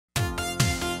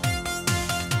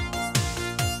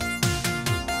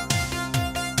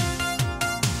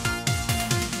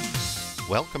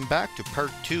Welcome back to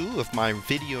part 2 of my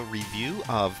video review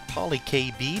of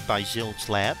PolyKB by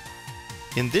XILS-Lab.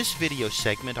 In this video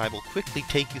segment, I will quickly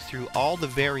take you through all the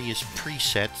various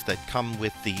presets that come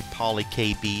with the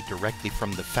PolyKB directly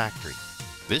from the factory.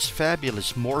 This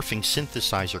fabulous morphing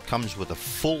synthesizer comes with a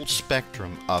full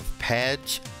spectrum of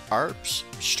pads, arps,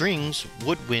 strings,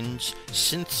 woodwinds,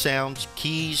 synth sounds,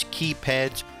 keys,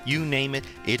 keypads, you name it,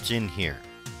 it's in here.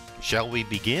 Shall we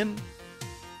begin?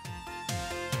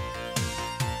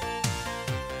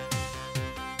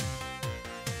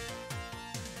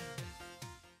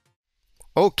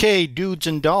 Okay, dudes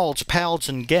and dolls, pals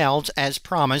and gals, as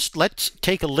promised, let's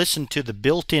take a listen to the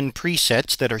built-in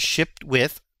presets that are shipped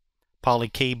with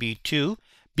PolyKB 2,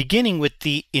 beginning with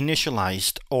the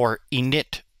initialized or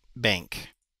init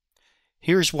bank.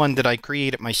 Here's one that I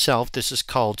created myself. This is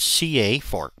called CA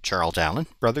for Charles Allen,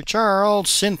 Brother Charles,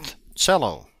 Synth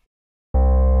Cello.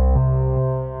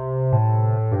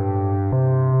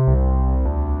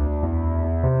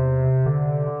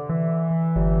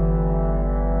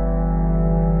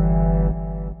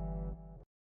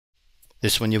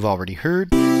 This one you've already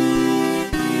heard.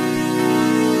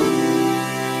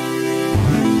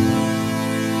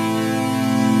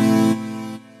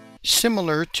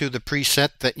 Similar to the preset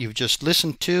that you've just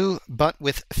listened to, but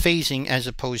with phasing as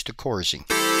opposed to chorusing.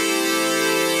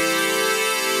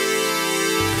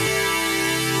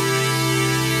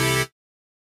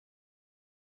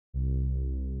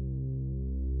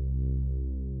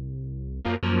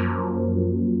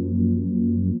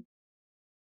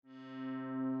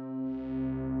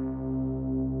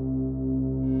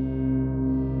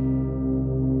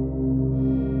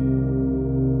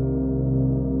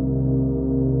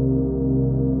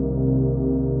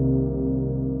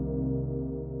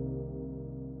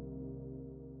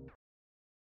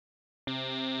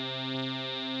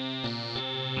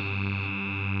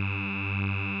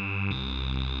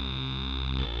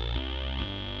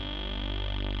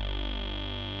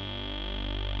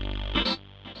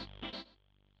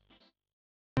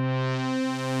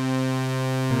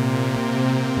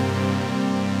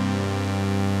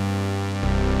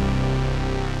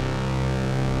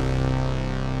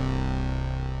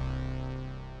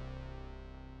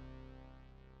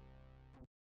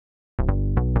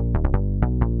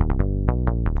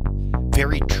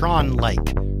 Very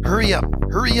Tron-like. Hurry up,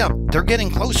 they're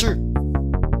getting closer.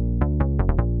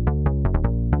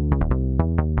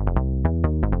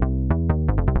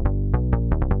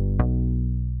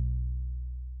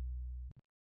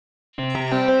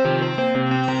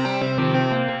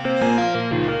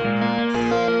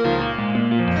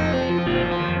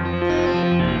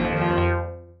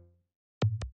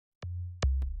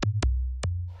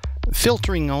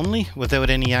 Filtering only,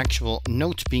 without any actual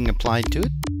notes being applied to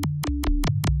it.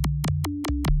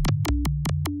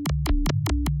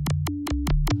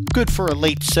 Good for a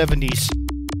late 70s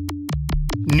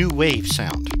new wave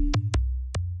sound.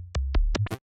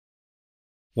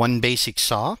 One basic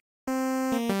saw.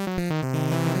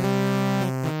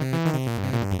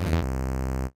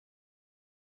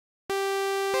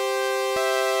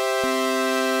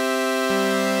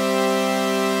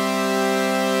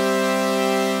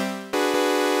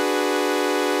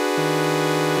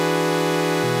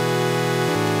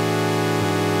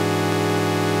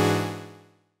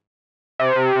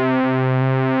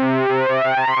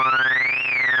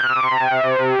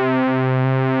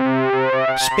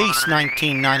 Space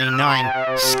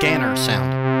 1999 scanner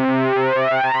sound.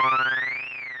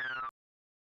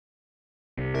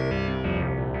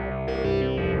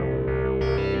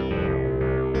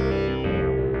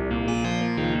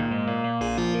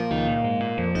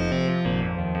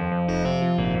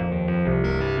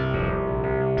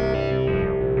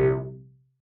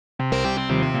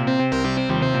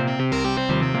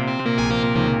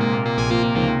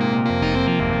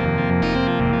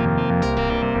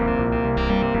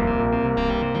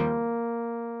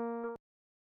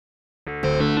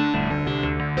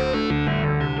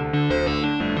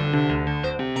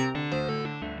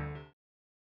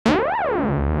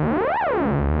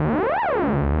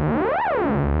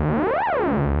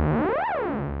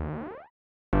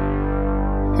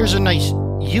 Here's a nice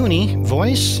uni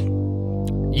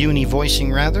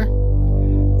voicing rather.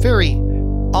 Very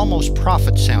almost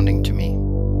prophet sounding to me.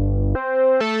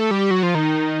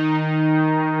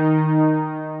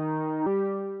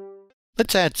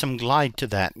 Let's add some glide to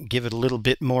that and give it a little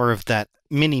bit more of that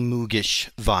mini Moogish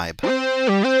vibe.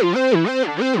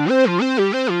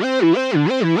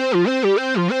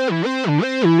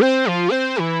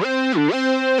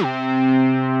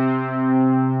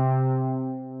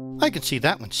 I can see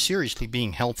that one seriously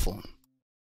being helpful.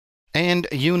 And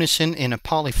unison in a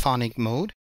polyphonic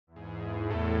mode.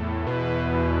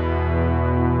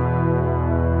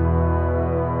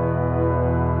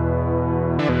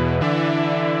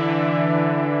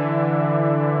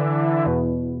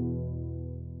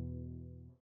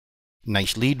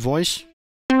 Nice lead voice.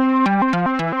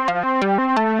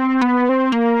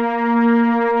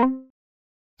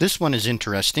 This one is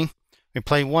interesting. We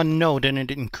play one note and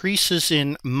it increases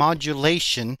in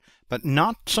modulation, but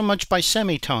not so much by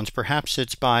semitones. Perhaps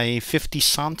it's by 50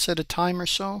 cents at a time or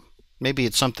so. Maybe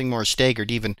it's something more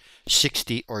staggered, even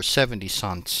 60 or 70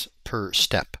 cents per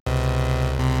step.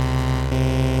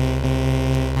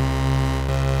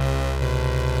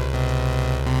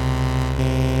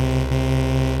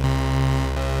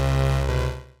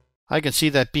 I can see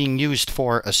that being used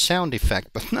for a sound effect,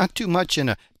 but not too much in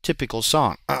a typical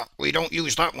song. We don't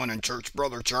use that one in church,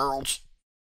 Brother Charles.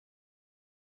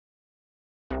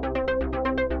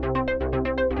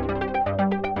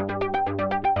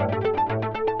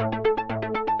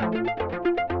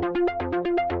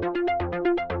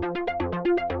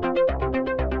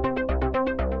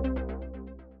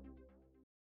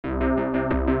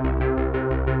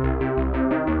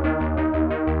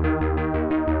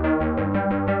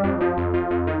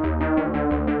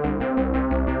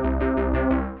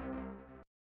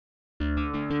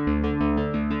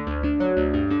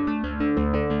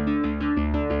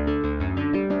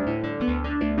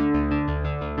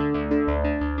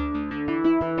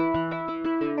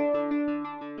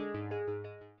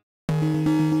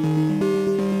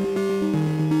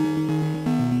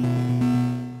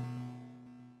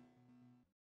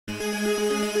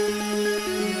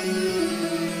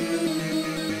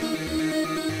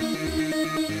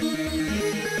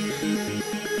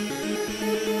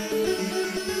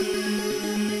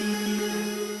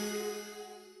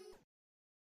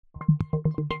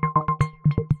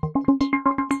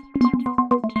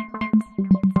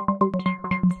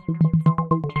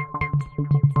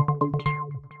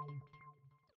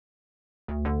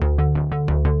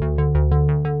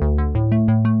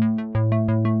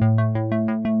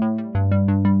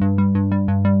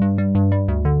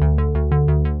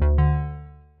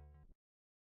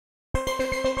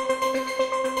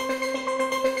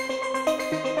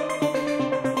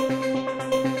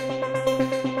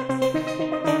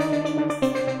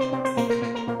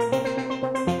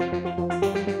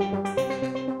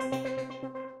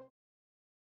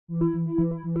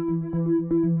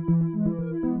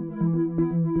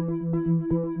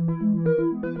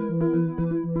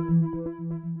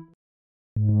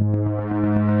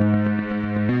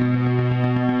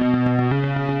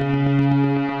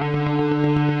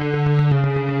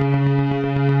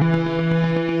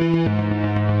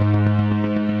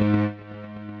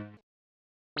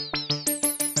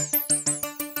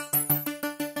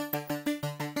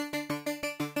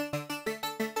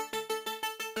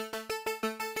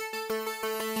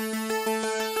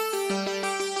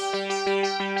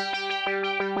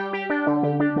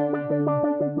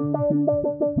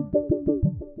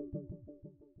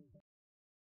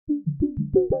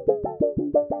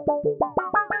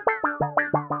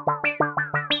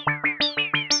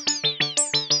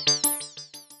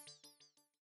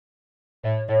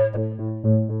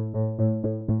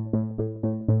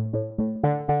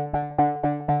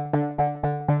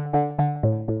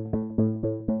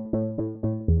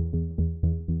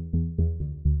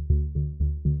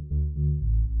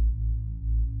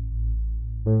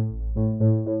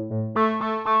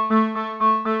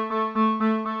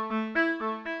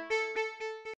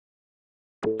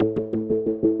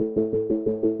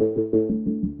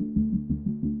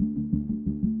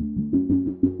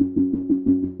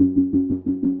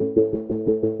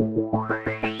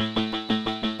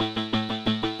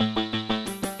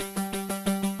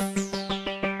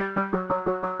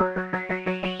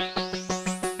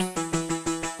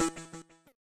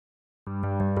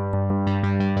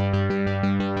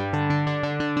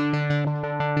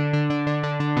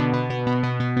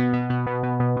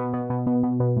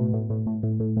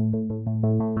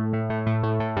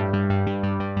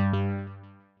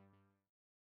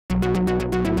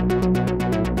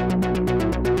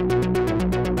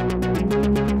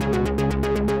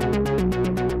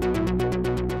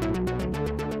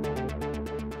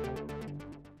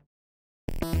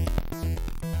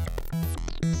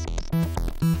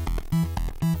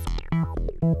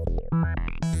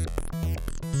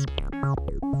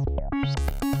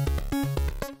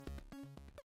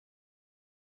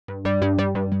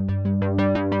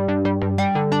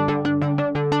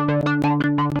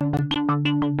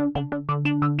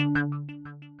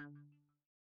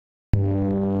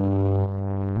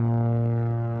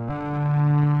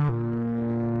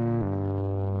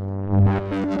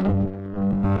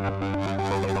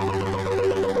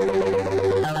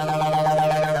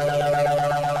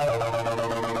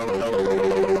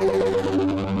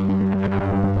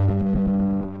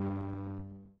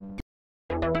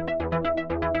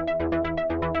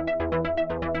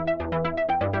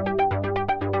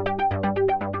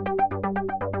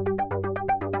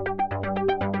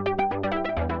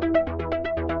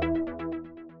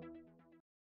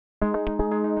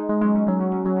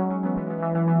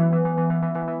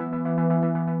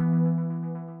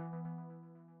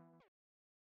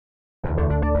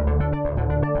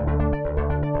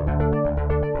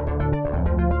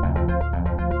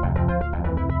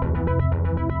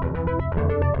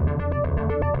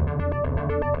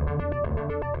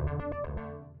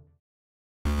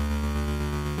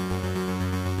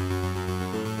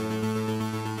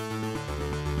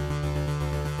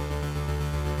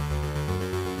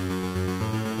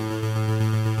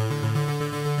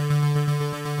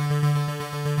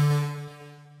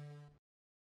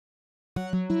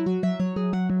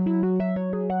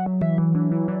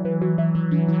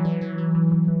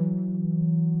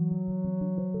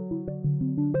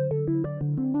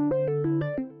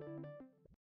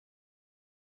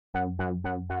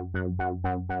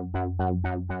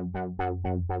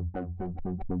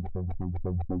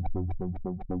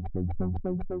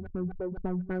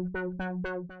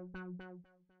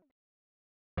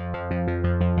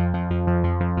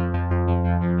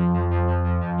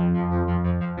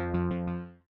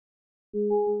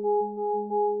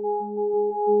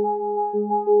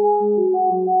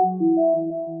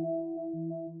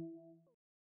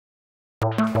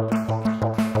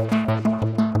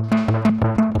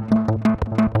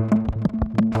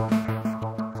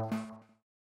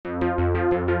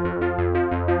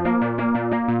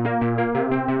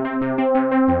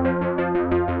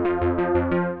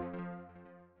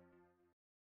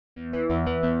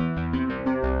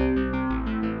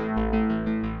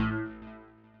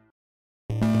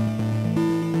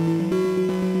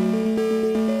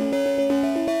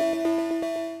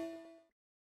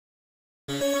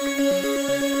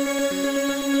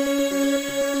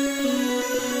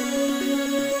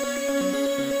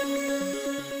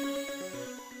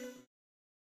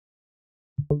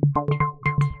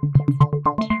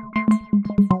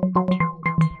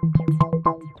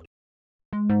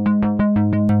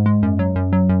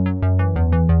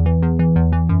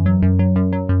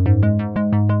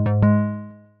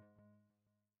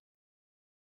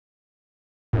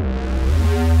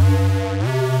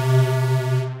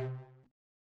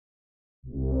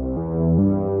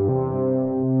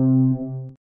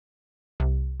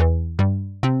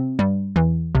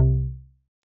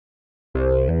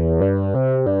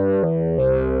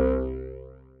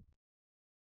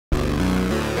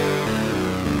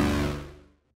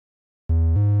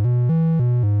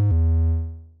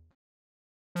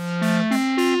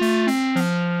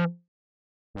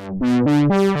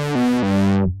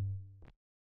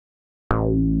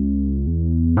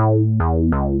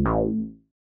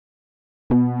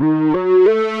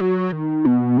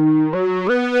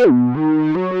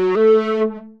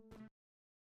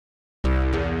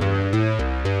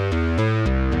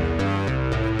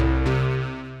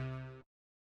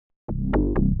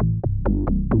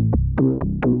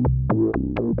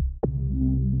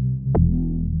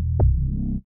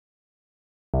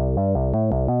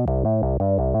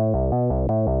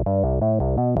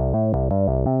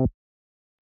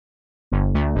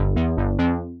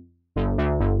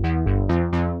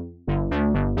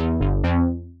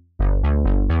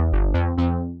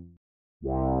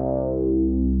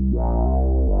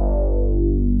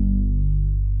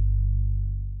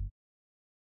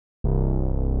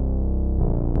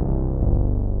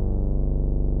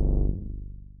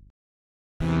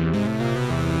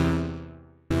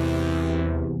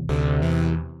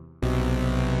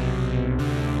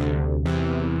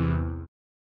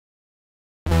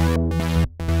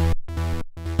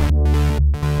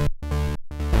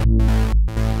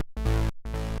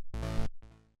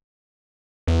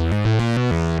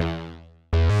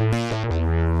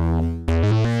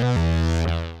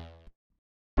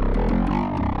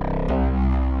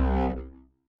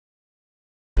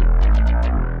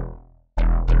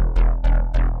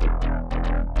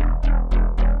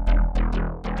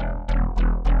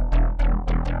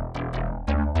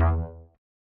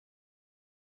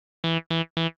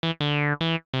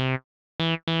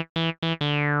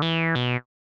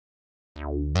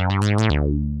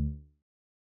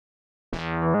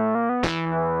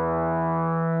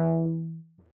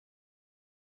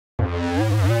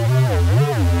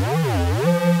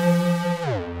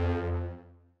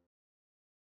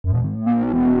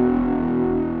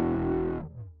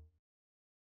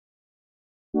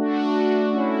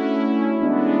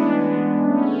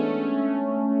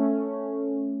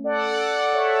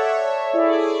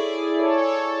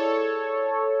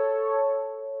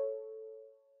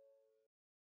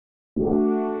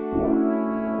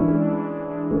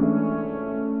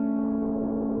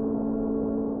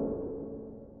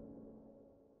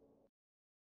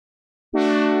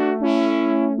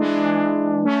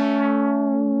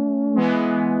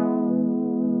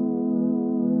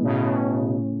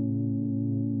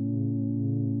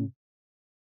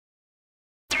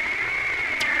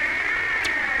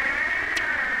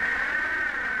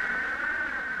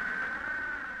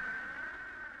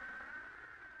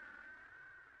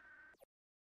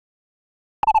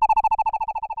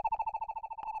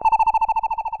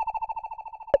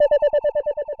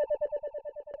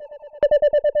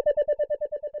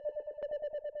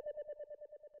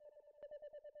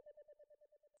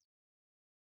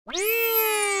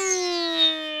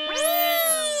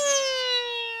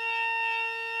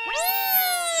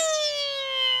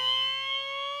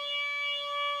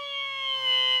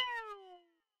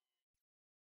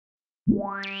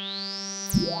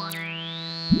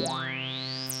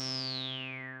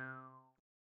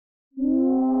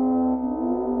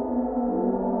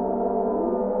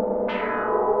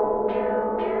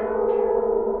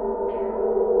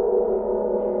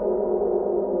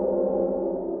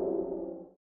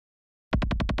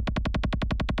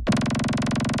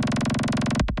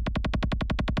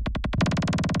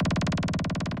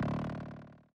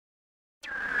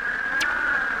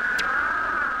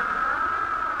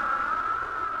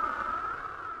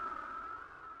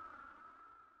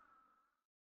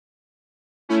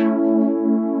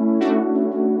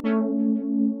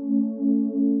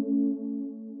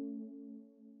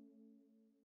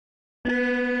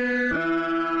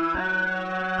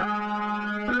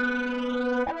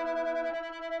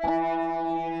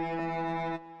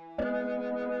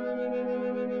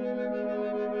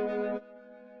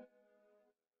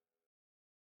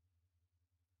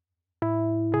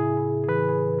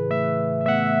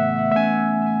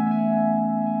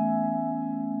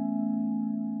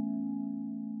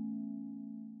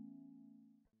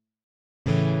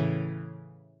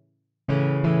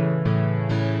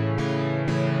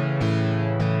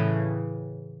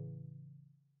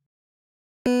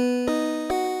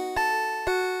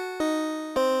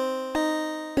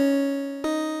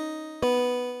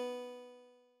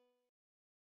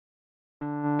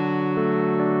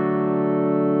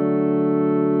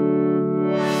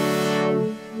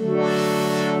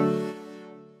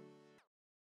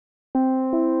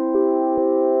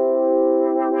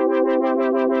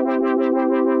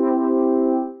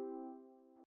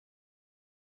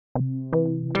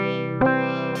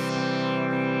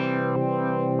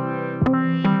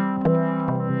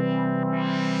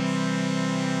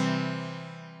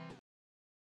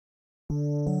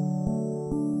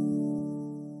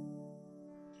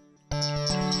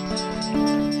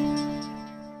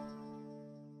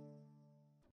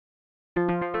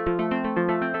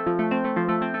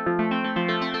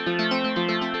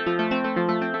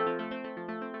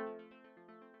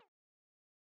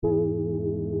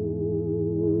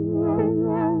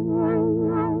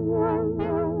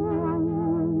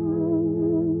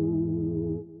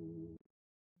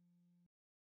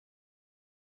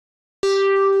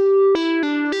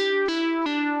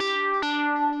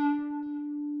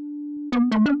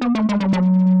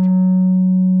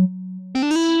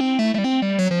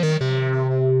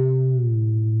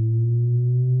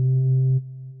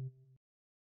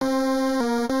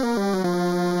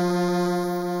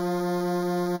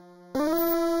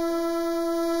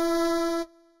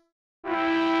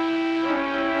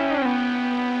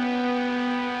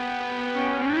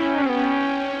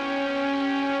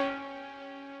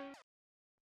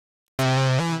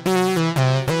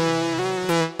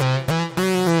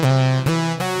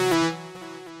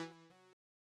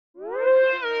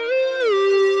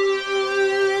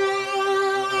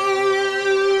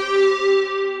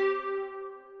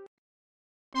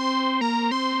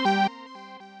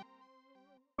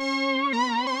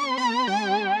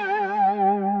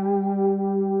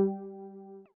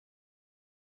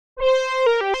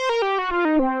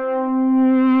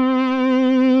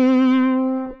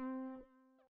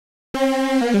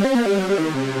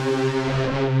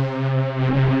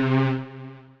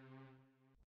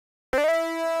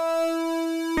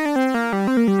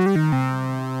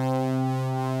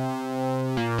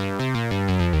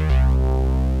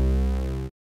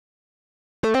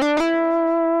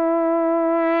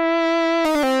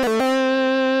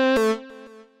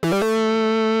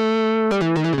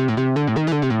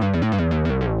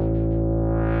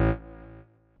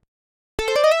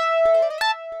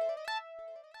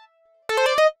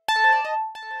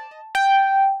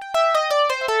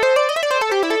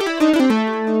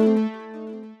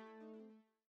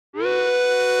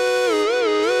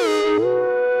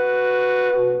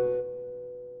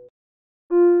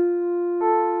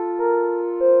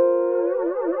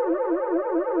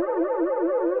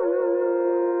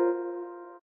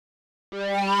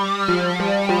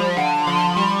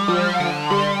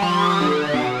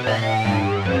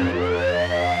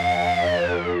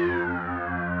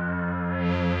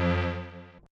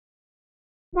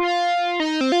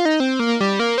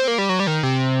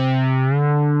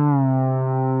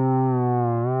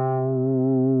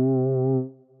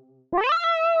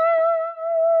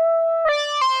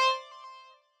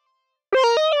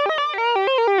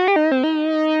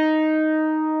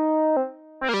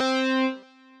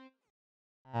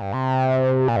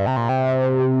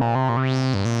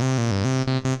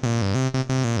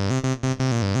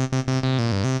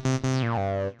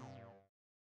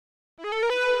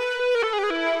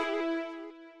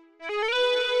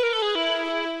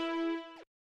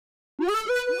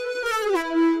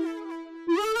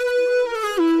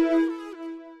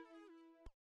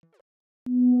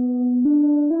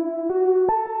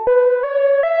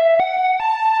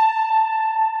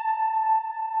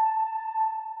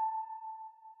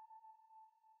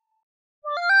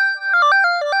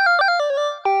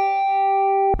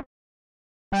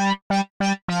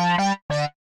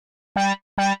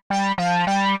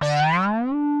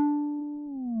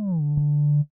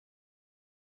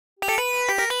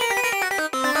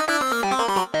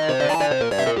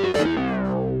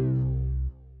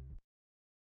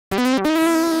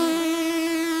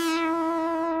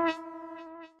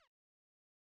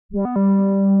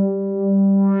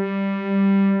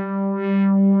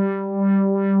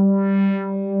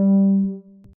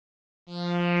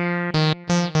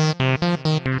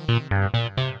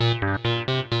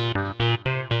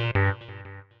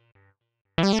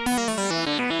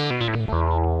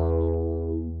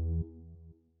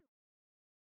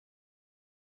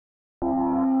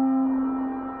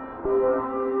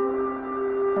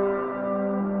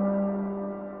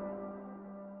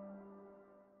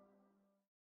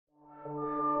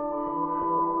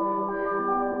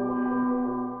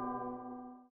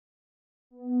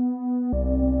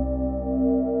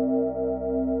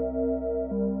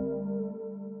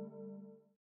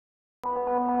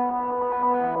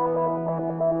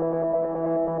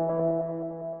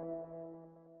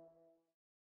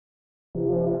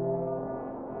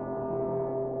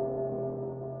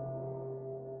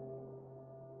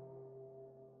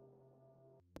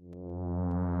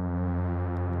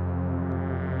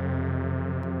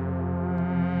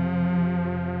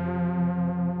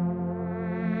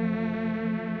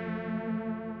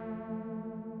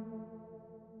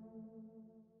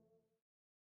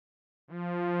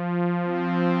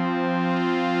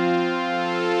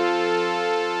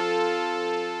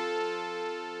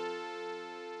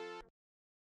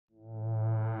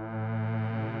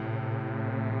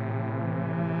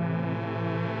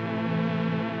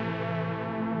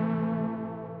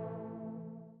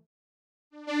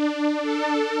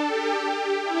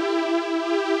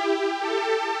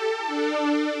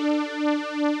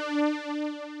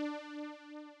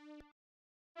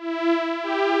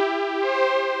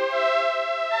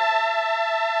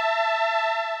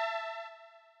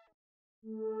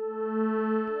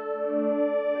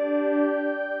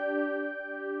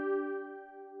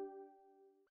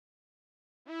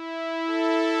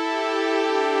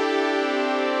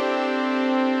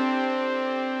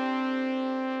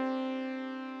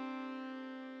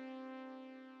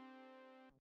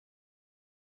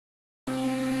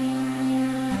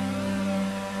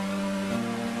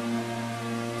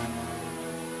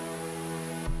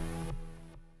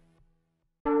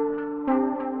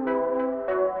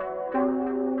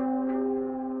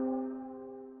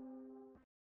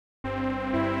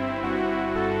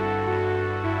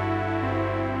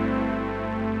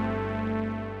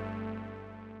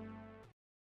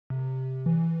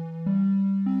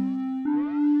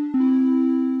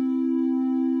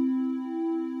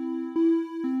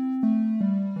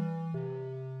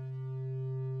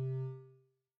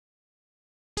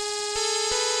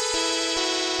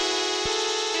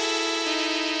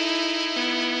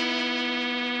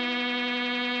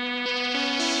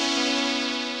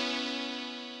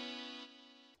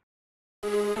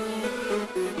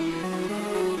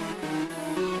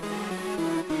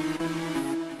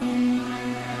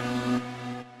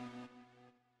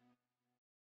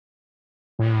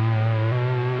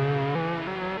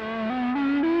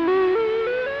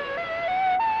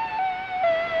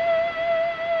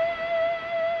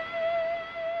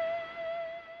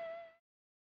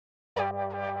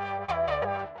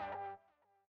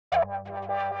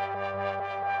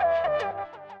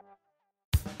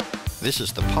 This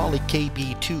is the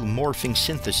PolyKB 2 morphing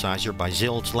synthesizer by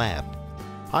XILS-Lab.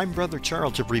 I'm Brother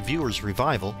Charles of Reviewer's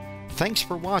Revival. Thanks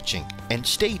for watching, and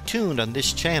stay tuned on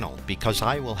this channel because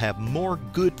I will have more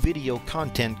good video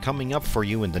content coming up for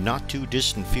you in the not too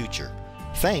distant future.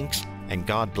 Thanks, and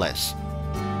God bless.